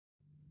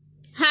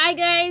Hi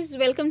guys,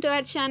 welcome to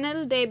our channel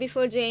day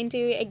before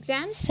JNTU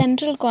exams.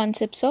 Central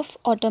concepts of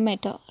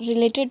automata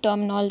related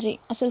terminology.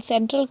 అసలు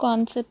central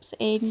concepts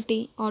ఏంటి,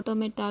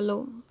 ఆటోమేటాలో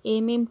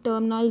ఏమేం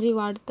terminology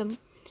వాడతాం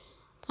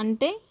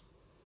అంటే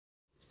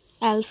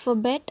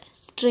alphabet,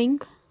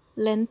 string,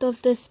 length of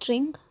the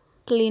string,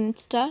 clean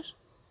star,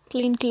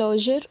 Kleene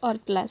closure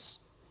are plus.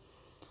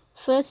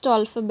 First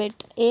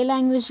alphabet. A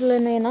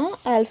లాంగ్వేజ్లోనైనా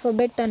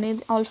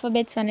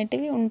alphabets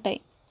అనేటివి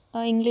ఉంటాయి.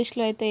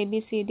 ఇంగ్లీష్లో అయితే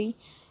A B C D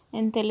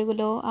and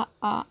తెలుగులో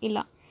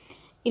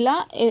ఇలా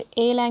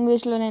ఏ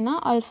లాంగ్వేజ్లోనైనా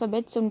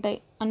ఆల్ఫాబెట్స్ ఉంటాయి.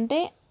 అంటే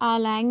ఆ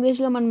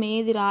లాంగ్వేజ్లో మనం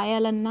ఏది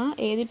రాయాలన్నా,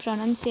 ఏది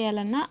ప్రొనౌన్స్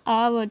చేయాలన్నా ఆ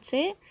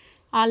వర్డ్సే,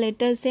 ఆ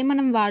లెటర్సే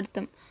మనం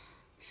వాడతాం.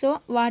 సో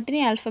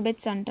వాటిని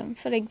ఆల్ఫాబెట్స్ అంటాం.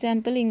 ఫర్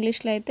ఎగ్జాంపుల్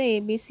ఇంగ్లీష్లో అయితే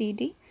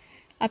ఏబిసిడి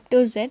అప్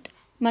టు జెడ్.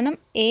 మనం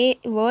ఏ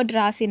వర్డ్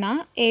రాసినా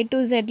ఏ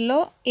టు జెడ్లో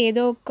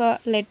ఏదో ఒక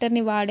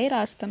లెటర్ని వాడే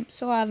రాస్తాం.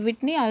 సో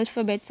వీటిని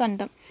ఆల్ఫాబెట్స్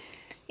అంటాం.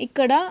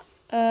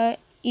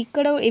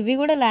 ఇక్కడ ఇవి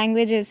కూడా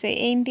లాంగ్వేజెసే.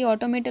 ఏంటి,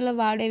 ఆటోమేటాలో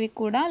వాడేవి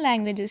కూడా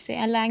లాంగ్వేజెసే.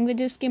 ఆ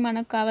లాంగ్వేజెస్కి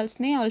మనకు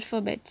కావాల్సినవి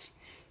ఆల్ఫాబెట్స్.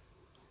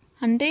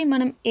 అంటే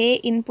మనం ఏ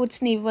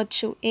ఇన్పుట్స్ని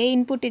ఇవ్వచ్చు, ఏ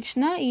ఇన్పుట్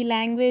ఇచ్చినా ఈ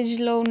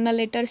లాంగ్వేజ్లో ఉన్న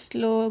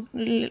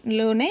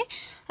లెటర్స్లోనే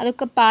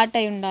అదొక పార్ట్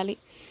అయి ఉండాలి.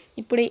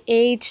 ఇప్పుడు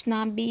ఏ ఇచ్చినా,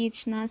 బి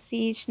ఇచ్చినా, సి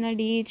ఇచ్చినా,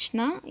 డి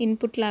ఇచ్చినా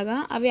ఇన్పుట్ లాగా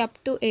అవి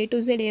up to A to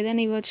Z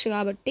ఏదైనా ఇవ్వచ్చు.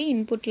 కాబట్టి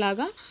ఇన్పుట్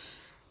లాగా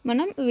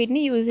మనం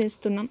వీటిని యూజ్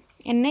చేస్తున్నాం.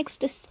 అండ్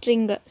నెక్స్ట్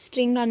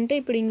స్ట్రింగ్ అంటే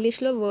ఇప్పుడు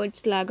ఇంగ్లీష్లో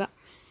వర్డ్స్ లాగా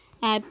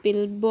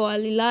యాపిల్,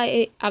 బాల్ ఇలా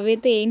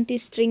అవైతే ఏంటి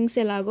స్ట్రింగ్స్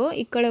ఎలాగో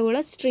ఇక్కడ కూడా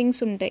స్ట్రింగ్స్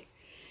ఉంటాయి.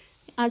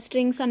 ఆ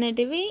స్ట్రింగ్స్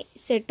అనేటివి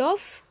సెట్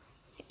ఆఫ్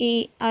ఈ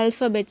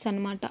ఆల్ఫాబెట్స్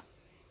అన్నమాట.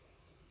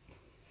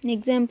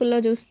 ఎగ్జాంపుల్లో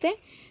చూస్తే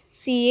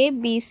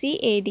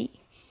సిఏబిసిఏడి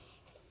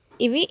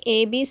ఇవి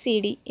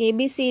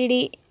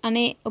ఏబిసిడి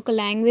అనే ఒక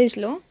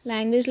లాంగ్వేజ్లో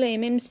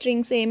ఏమేమి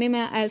స్ట్రింగ్స్, ఏమేమి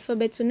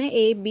ఆల్ఫాబెట్స్ ఉన్నాయి,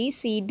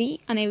 ఏబిసిడి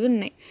అనేవి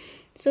ఉన్నాయి.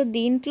 సో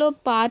దీంట్లో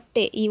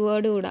పార్టే ఈ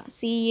వర్డ్ కూడా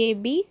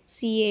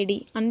సిఏబిసిఏడి.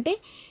 అంటే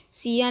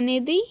సి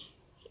అనేది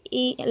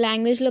ఈ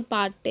లాంగ్వేజ్లో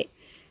పార్టే.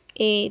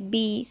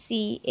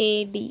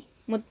 ఏబిసిఏడి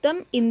మొత్తం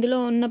ఇందులో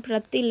ఉన్న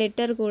ప్రతి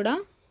లెటర్ కూడా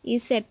ఈ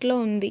సెట్లో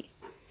ఉంది,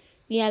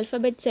 ఈ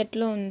ఆల్ఫాబెట్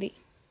సెట్లో ఉంది.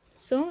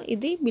 సో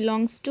ఇది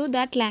బిలాంగ్స్ టు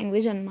దట్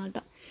లాంగ్వేజ్ అనమాట.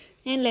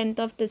 And length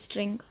of the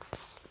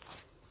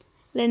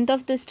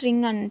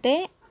string అంటే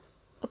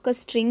ఒక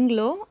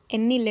స్ట్రింగ్లో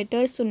ఎన్ని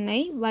లెటర్స్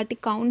ఉన్నాయి వాటి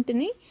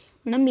కౌంట్ని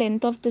మనం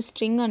లెంత్ ఆఫ్ ద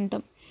స్ట్రింగ్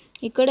అంటాం.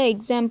 ఇక్కడ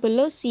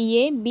ఎగ్జాంపుల్లో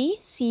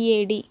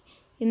సిఏబిసిఏడి,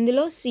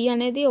 ఇందులో సి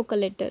అనేది ఒక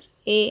లెటర్,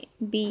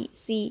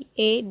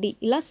 ఏబిసిఏడి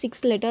ఇలా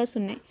 6 లెటర్స్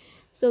ఉన్నాయి.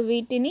 సో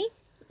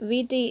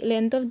వీటి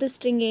లెంత్ ఆఫ్ ద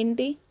స్ట్రింగ్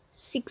ఏంటి,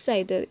 6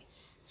 అవుతుంది.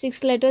 6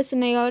 లెటర్స్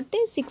ఉన్నాయి కాబట్టి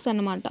 6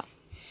 అన్నమాట.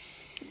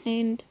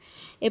 అండ్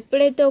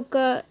ఎప్పుడైతే ఒక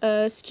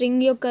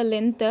స్ట్రింగ్ యొక్క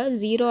లెంత్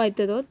 0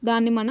 అవుతుందో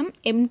దాన్ని మనం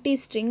ఎంటీ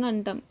స్ట్రింగ్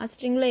అంటాం. ఆ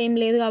స్ట్రింగ్లో ఏం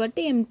లేదు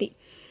కాబట్టి ఎంటీ.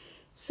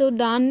 సో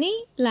దాన్ని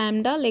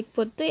లాంబ్డా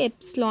లేకపోతే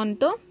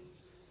ఎప్సిలాన్తో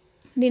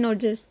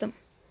డినోట్ చేస్తాం.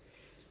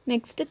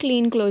 నెక్స్ట్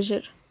క్లీన్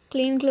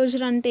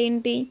క్లోజర్ అంటే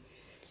ఏంటి,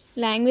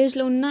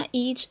 లాంగ్వేజ్లో ఉన్న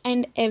ఈచ్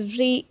అండ్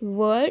ఎవ్రీ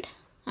వర్డ్,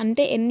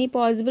 అంటే ఎన్ని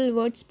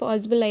వర్డ్స్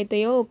పాసిబుల్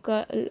అవుతాయో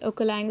ఒక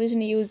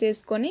లాంగ్వేజ్ని యూజ్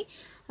చేసుకొని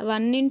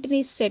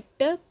అవన్నింటినీ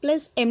సెట్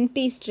ప్లస్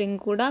ఎంటీ స్ట్రింగ్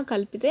కూడా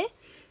కలిపితే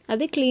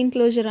అది క్లీన్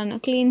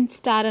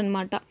స్టార్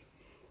అనమాట.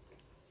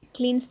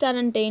 క్లీన్ స్టార్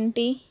అంటే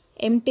ఏంటి,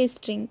 ఎంటీ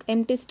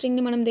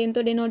స్ట్రింగ్ని మనం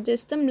దేంతో డినోట్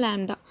చేస్తాం,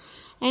 lambda.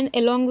 And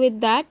along with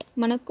that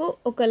మనకు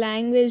ఒక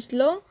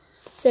లాంగ్వేజ్లో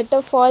set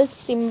of all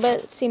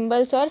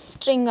symbols are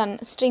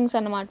strings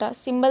అనమాట.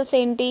 సింబల్స్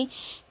ఏంటి,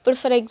 ఇప్పుడు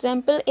ఫర్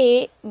ఎగ్జాంపుల్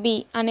ఏబి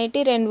అనేటి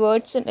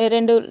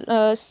రెండు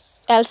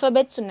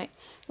ఆల్ఫాబెట్స్ ఉన్నాయి.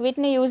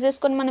 వీటిని యూజ్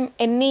చేసుకొని మనం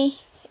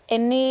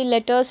ఎన్ని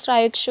లెటర్స్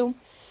రాయొచ్చు.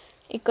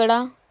 ఇక్కడ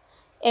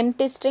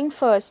ఎంటీ స్ట్రింగ్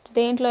ఫస్ట్,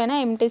 దేంట్లో అయినా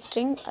ఎంటీ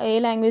స్ట్రింగ్, ఏ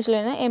లాంగ్వేజ్లో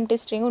అయినా ఎంటీ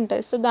స్ట్రింగ్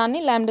ఉంటుంది. సో దాన్ని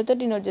లాంబ్డాతో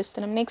డినోట్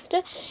చేస్తున్నాం. Next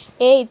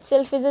A it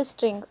self is a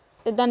string,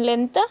 దాని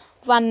లెంత్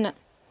 1.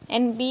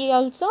 అండ్ బి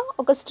ఆల్సో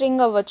ఒక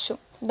స్ట్రింగ్ అవ్వచ్చు,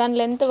 దాని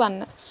లెంత్ 1.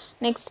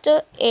 నెక్స్ట్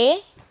ఏ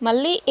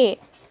మళ్ళీ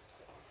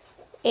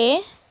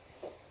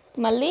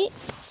మళ్ళీ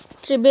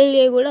ట్రిపుల్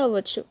ఏ కూడా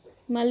అవ్వచ్చు,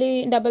 మళ్ళీ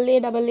డబల్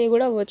ఏ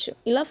కూడా అవ్వచ్చు.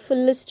 ఇలా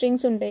ఫుల్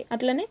స్ట్రింగ్స్ ఉంటాయి.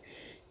 అట్లనే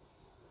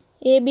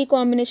ఏబి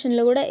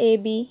కాంబినేషన్లో కూడా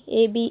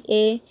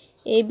ఏబిఏ,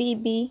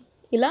 ఏబిబి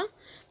ఇలా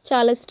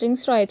చాలా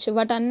స్ట్రింగ్స్ రాయొచ్చు.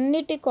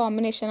 వాటన్నిటి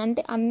కాంబినేషన్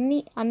అంటే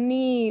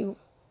అన్ని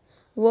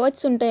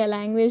వర్డ్స్ ఉంటాయి ఆ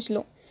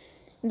లాంగ్వేజ్లో.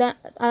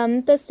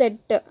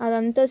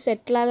 అదంతా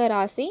సెట్ లాగా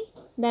రాసి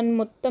దాని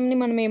మొత్తంని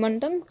మనం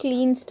ఏమంటాం,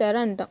 క్లీన్ స్టార్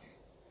అంటాం.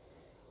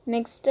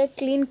 Next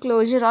Kleene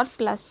closure are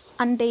plus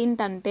అంటే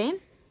ఏంటంటే,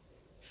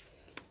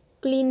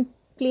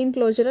 క్లీన్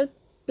క్లోజర్ ఆర్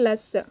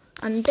ప్లస్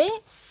అంటే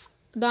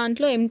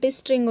దాంట్లో ఎంటీ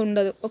స్ట్రింగ్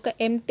ఉండదు. ఒక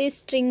ఎంటీ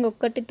స్ట్రింగ్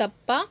ఒక్కటి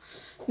తప్ప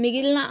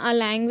మిగిలిన ఆ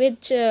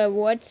లాంగ్వేజ్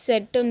వర్డ్స్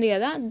సెట్ ఉంది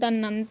కదా,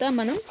 దాన్నంతా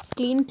మనం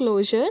Kleene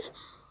closure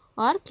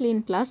are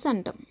clean plus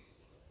అంటాం.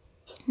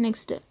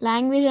 నెక్స్ట్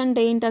లాంగ్వేజ్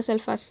అంటే ఏంటి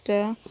అసలు, ఫస్ట్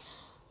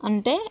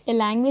అంటే ఏ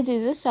language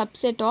is a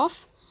subset of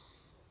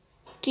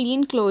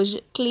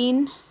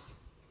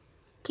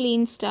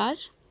clean star.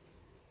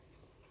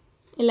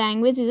 A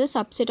language is a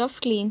subset of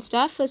clean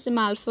star for some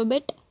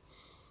alphabet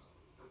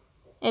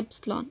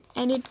epsilon,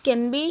 and it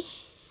can be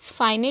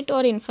finite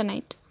are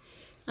infinite.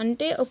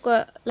 అంటే ఒక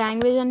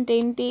language అంటే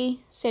ఏంటి,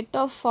 set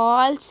of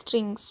all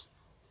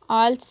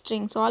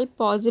all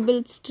possible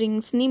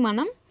స్ట్రింగ్స్ని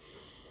మనం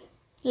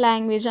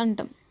language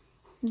అంటాం.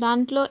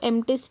 దాంట్లో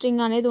empty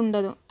string అనేది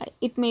ఉండదు.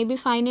 It may be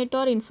finite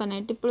are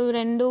infinite. ఇప్పుడు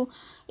రెండు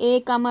A,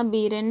 B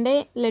రెండే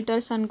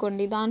లెటర్స్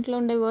అనుకోండి, దాంట్లో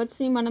ఉండే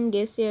వర్డ్స్ని మనం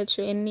గెస్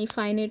చేయొచ్చు ఎన్ని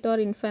ఫైనైట్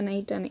ఆర్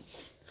ఇన్ఫినైట్ అని.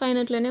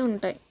 ఫైనైట్లోనే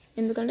ఉంటాయి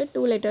ఎందుకంటే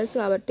 2 లెటర్స్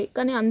కాబట్టి.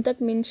 కానీ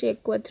అంతకు మించి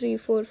ఎక్కువ 3,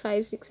 4,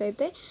 5, 6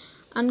 అయితే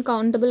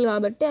అన్కౌంటబుల్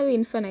కాబట్టి అవి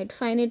ఇన్ఫినైట్.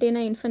 ఫైనైట్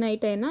అయినా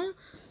ఇన్ఫినైట్ అయినా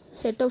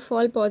సెట్ ఆఫ్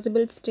ఆల్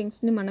పాసిబుల్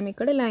స్ట్రింగ్స్ని మనం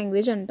ఇక్కడ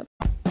లాంగ్వేజ్ అంటాం.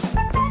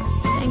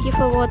 Thank you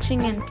for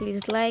watching and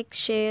please like,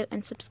 share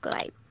and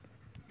subscribe.